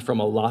gained from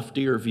a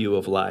loftier view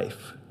of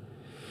life.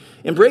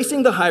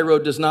 Embracing the high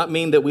road does not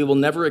mean that we will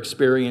never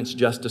experience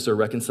justice or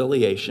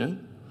reconciliation,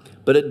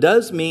 but it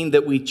does mean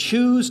that we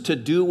choose to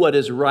do what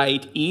is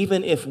right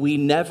even if we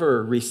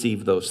never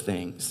receive those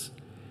things.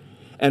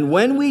 And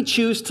when we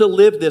choose to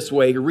live this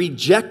way,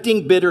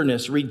 rejecting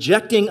bitterness,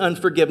 rejecting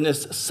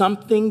unforgiveness,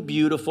 something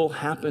beautiful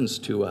happens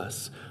to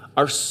us.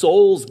 Our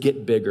souls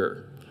get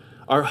bigger.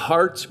 Our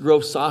hearts grow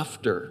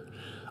softer.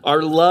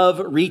 Our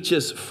love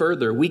reaches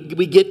further. We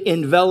get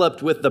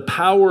enveloped with the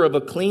power of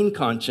a clean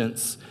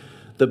conscience,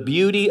 the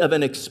beauty of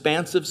an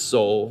expansive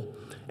soul,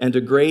 and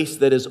a grace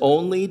that is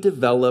only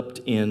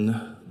developed in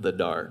the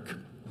dark.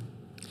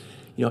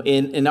 You know,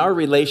 in our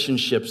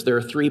relationships, there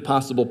are three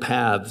possible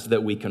paths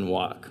that we can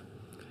walk.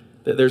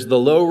 There's the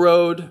low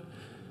road,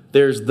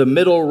 there's the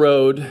middle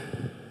road,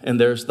 and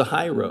there's the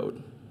high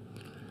road.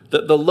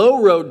 The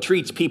low road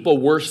treats people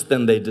worse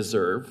than they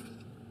deserve.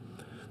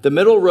 The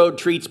middle road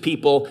treats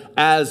people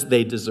as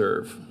they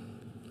deserve.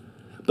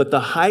 But the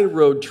high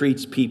road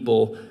treats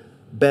people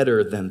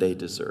better than they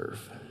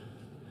deserve.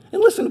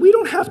 And listen, we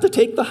don't have to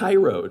take the high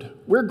road.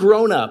 We're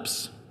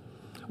grown-ups.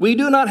 We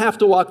do not have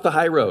to walk the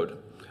high road.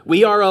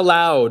 We are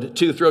allowed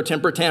to throw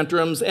temper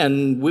tantrums,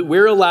 and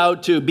we're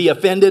allowed to be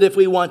offended if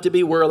we want to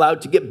be. We're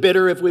allowed to get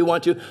bitter if we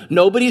want to.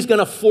 Nobody's going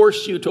to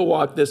force you to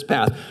walk this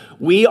path.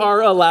 We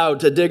are allowed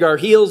to dig our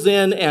heels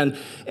in and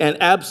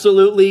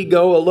absolutely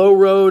go a low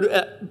road.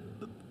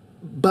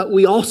 But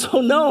we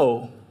also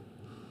know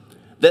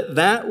that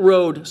that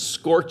road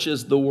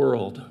scorches the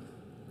world,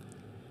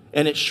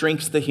 and it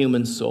shrinks the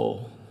human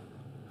soul.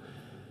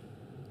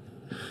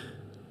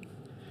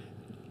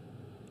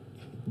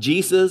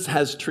 Jesus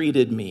has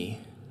treated me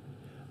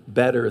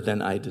better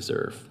than I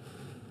deserve.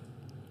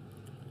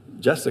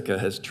 Jessica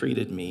has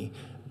treated me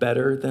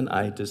better than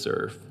I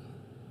deserve.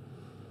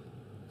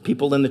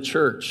 People in the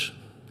church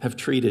have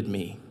treated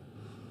me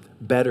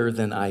better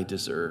than I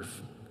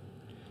deserve.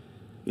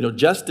 You know,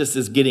 justice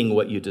is getting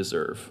what you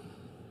deserve.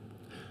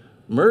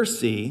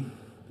 Mercy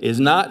is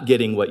not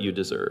getting what you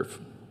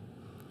deserve.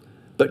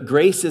 But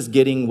grace is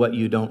getting what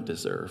you don't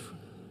deserve.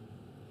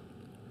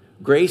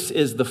 Grace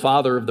is the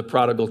father of the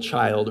prodigal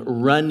child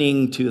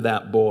running to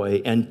that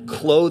boy and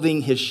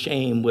clothing his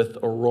shame with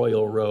a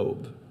royal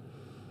robe.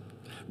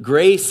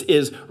 Grace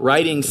is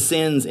writing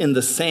sins in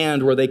the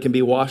sand where they can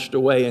be washed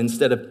away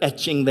instead of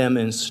etching them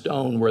in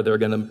stone where they're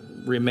going to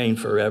remain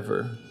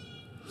forever.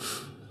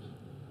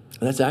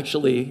 That's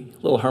actually,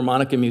 a little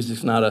harmonica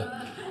music's not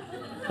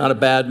a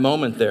bad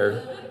moment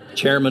there,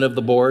 chairman of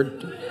the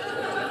board.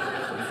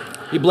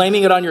 You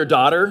blaming it on your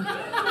daughter?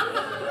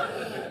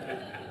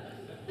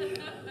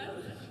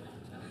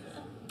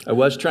 I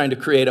was trying to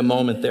create a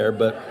moment there,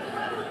 but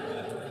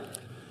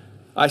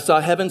I saw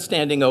heaven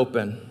standing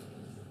open,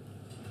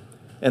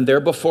 and there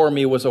before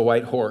me was a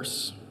white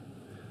horse,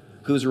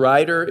 whose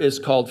rider is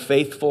called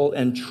Faithful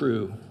and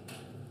True.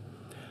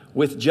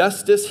 With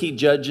justice he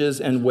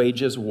judges and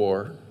wages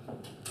war.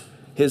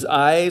 His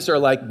eyes are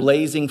like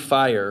blazing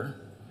fire,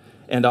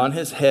 and on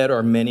his head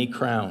are many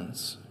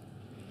crowns.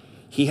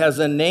 He has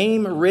a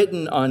name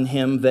written on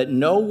him that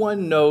no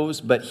one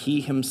knows but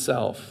he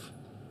himself.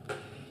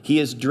 He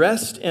is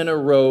dressed in a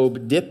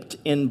robe dipped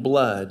in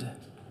blood,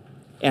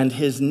 and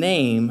his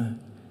name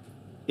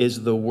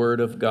is the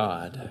Word of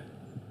God.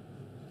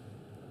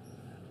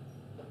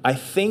 I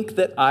think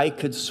that I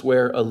could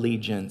swear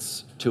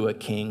allegiance to a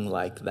king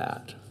like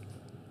that.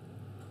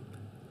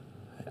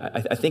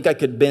 I think I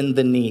could bend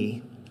the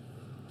knee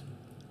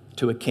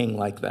to a king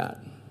like that.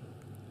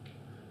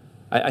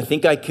 I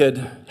think I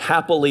could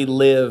happily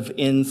live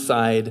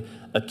inside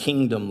a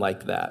kingdom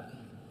like that.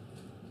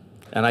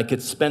 And I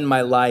could spend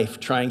my life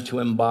trying to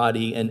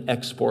embody and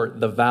export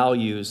the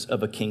values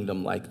of a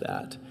kingdom like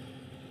that.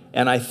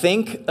 And I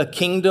think a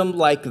kingdom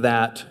like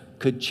that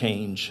could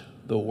change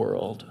the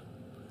world.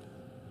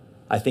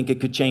 I think it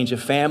could change a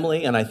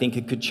family, and I think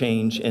it could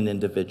change an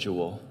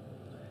individual.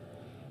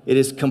 It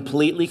is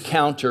completely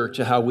counter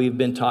to how we've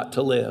been taught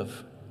to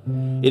live.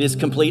 It is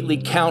completely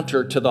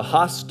counter to the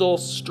hostile,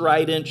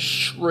 strident,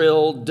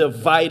 shrill,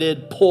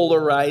 divided,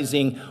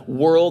 polarizing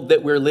world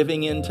that we're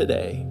living in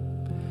today.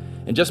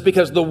 And just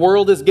because the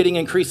world is getting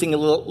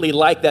increasingly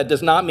like that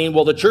does not mean,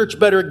 well, the church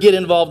better get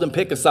involved and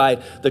pick a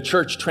side. The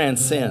church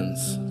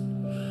transcends.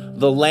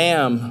 The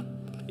Lamb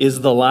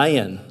is the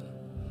lion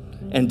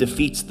and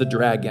defeats the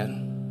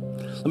dragon.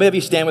 Let me have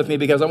you stand with me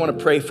because I want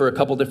to pray for a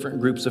couple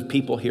different groups of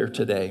people here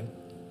today.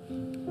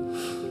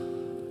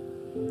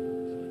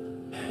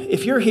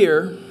 If you're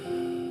here,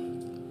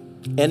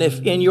 and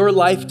if in your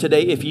life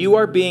today, if you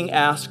are being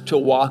asked to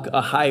walk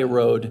a high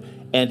road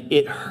and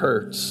it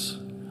hurts,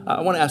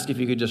 I want to ask if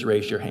you could just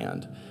raise your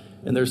hand.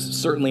 And there's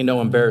certainly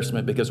no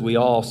embarrassment because we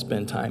all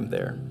spend time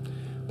there.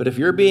 But if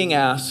you're being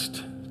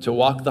asked to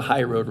walk the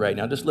high road right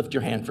now, just lift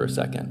your hand for a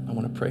second. I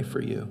want to pray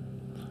for you.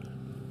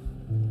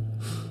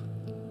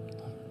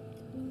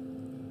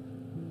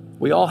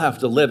 We all have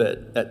to live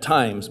it at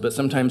times, but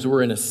sometimes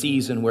we're in a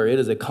season where it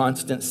is a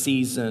constant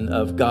season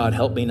of, God,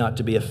 help me not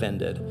to be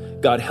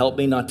offended. God, help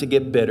me not to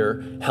get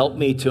bitter. Help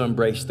me to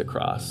embrace the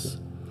cross.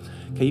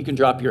 Okay, you can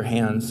drop your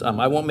hands.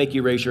 I won't make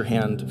you raise your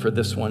hand for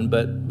this one,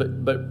 but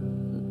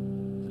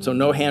so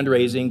no hand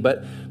raising.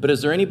 But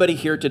is there anybody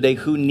here today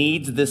who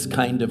needs this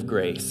kind of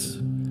grace?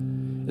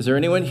 Is there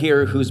anyone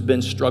here who's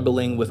been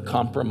struggling with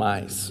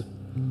compromise?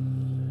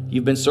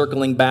 You've been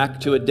circling back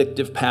to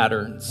addictive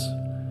patterns.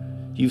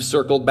 You've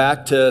circled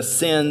back to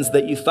sins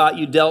that you thought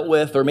you dealt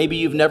with, or maybe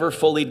you've never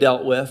fully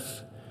dealt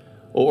with.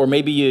 Or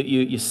maybe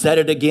you said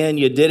it again,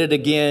 you did it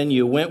again,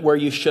 you went where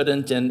you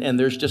shouldn't, and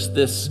there's just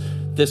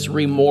this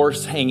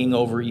remorse hanging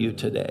over you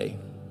today.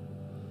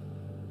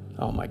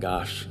 Oh my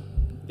gosh.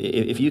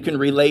 If you can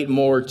relate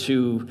more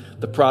to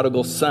the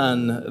prodigal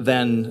son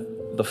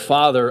than the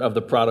father of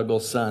the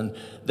prodigal son,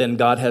 then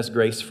God has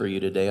grace for you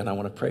today, and I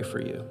want to pray for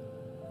you.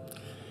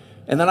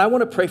 And then I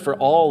want to pray for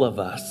all of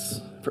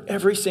us, for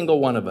every single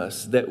one of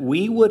us, that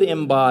we would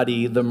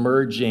embody the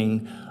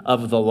merging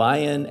of the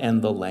lion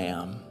and the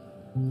lamb.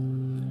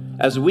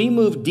 As we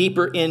move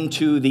deeper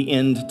into the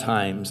end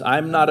times,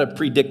 I'm not a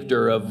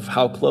predictor of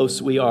how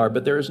close we are,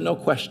 but there is no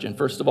question.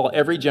 First of all,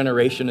 every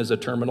generation is a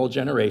terminal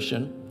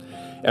generation.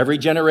 Every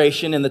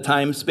generation in the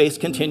time-space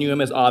continuum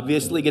is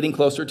obviously getting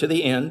closer to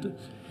the end.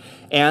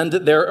 And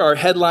there are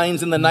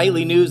headlines in the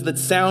nightly news that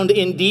sound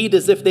indeed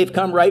as if they've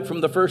come right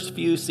from the first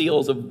few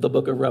seals of the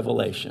book of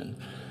Revelation.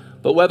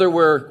 But whether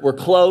we're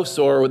close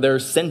or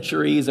there's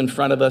centuries in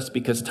front of us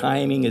because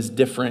timing is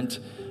different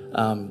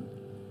from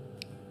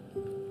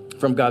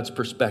God's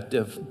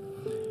perspective,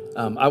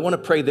 I want to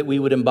pray that we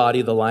would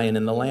embody the lion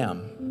and the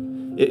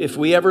lamb. If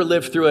we ever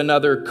live through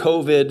another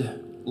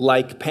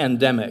COVID-like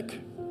pandemic,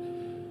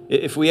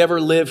 if we ever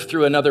live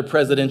through another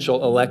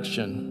presidential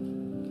election,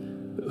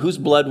 whose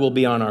blood will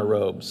be on our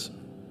robes?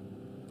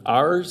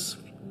 Ours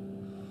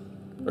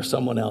or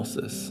someone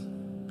else's?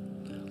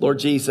 Lord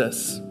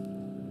Jesus,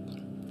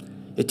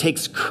 it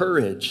takes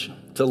courage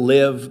to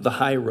live the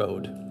high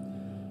road,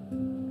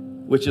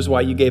 which is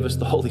why you gave us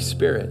the Holy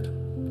Spirit,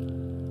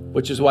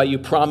 which is why you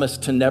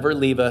promised to never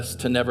leave us,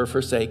 to never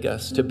forsake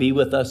us, to be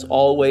with us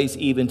always,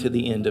 even to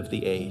the end of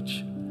the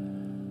age.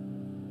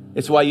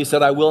 It's why you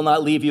said, I will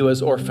not leave you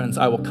as orphans,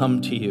 I will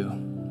come to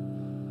you.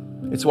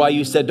 It's why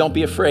you said, don't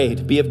be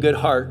afraid, be of good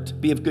heart,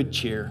 be of good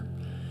cheer.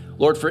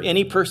 Lord, for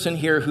any person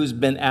here who's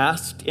been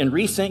asked in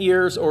recent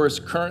years or is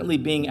currently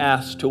being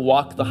asked to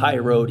walk the high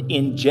road,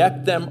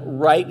 inject them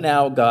right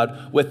now,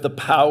 God, with the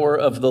power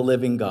of the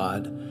living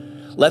God.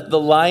 Let the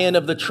Lion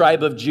of the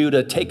tribe of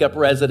Judah take up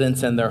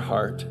residence in their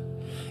heart.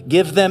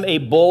 Give them a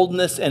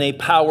boldness and a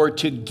power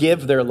to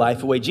give their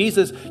life away.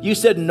 Jesus, you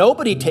said,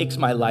 nobody takes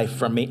my life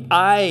from me.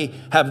 I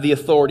have the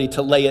authority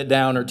to lay it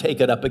down or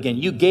take it up again.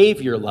 You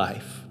gave your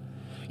life.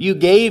 You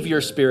gave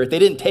your spirit. They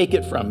didn't take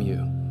it from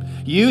you.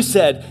 You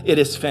said, it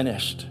is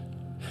finished.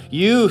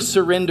 You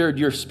surrendered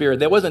your spirit.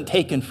 That wasn't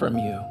taken from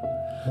you.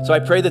 So I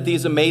pray that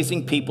these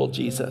amazing people,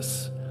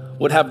 Jesus,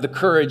 would have the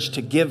courage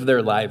to give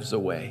their lives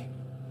away.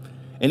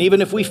 And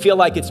even if we feel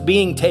like it's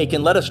being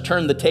taken, let us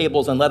turn the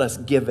tables and let us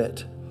give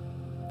it.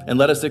 And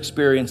let us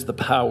experience the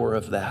power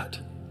of that.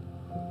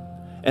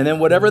 And then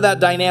whatever that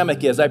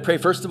dynamic is, I pray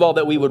first of all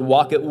that we would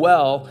walk it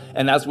well.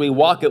 And as we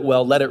walk it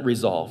well, let it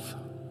resolve.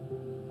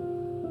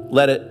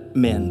 Let it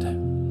mend.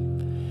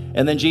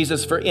 And then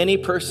Jesus, for any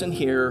person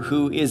here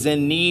who is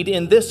in need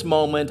in this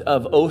moment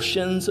of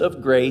oceans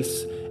of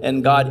grace,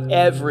 and God,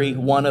 every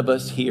one of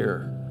us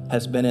here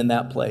has been in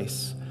that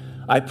place.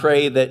 I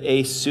pray that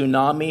a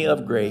tsunami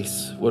of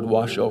grace would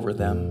wash over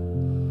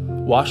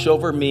them. Wash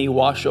over me,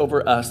 wash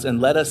over us,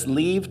 and let us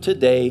leave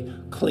today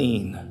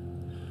clean,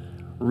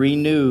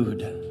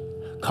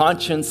 renewed,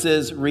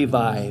 consciences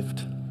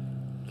revived,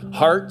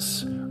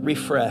 hearts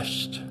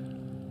refreshed.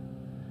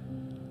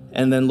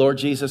 And then, Lord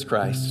Jesus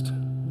Christ,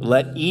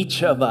 let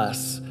each of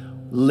us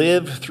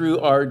live through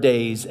our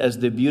days as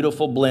the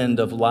beautiful blend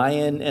of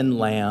lion and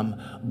lamb,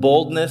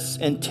 boldness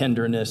and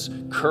tenderness,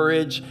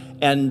 courage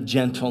and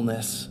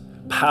gentleness,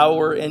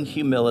 power and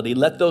humility.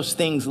 Let those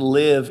things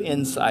live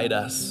inside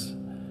us.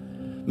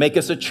 Make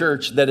us a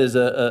church that is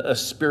a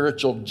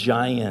spiritual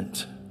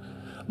giant,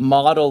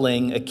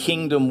 modeling a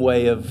kingdom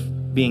way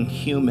of being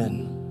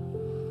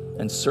human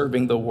and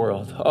serving the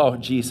world. Oh,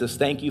 Jesus,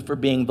 thank you for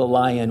being the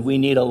lion. We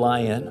need a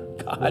lion.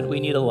 God, we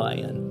need a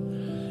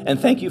lion. And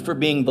thank you for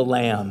being the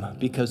lamb,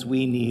 because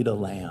we need a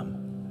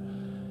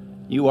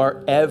lamb. You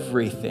are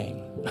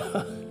everything.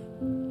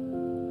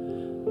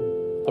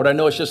 Lord, I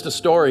know it's just a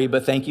story,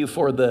 but thank you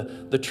for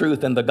the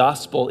truth and the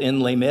gospel in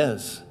Les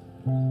Mis.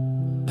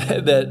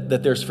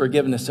 That there's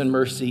forgiveness and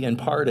mercy and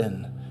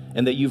pardon,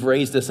 and that you've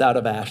raised us out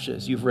of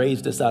ashes. You've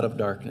raised us out of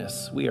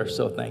darkness. We are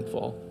so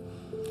thankful.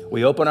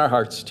 We open our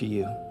hearts to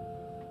you.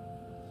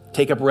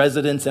 Take up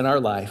residence in our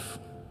life.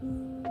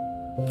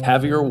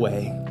 Have your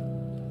way.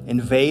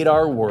 Invade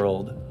our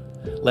world.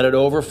 Let it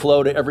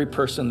overflow to every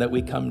person that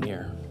we come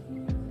near.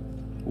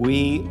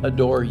 We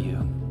adore you.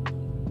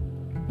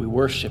 We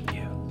worship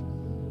you.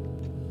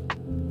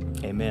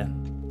 Amen.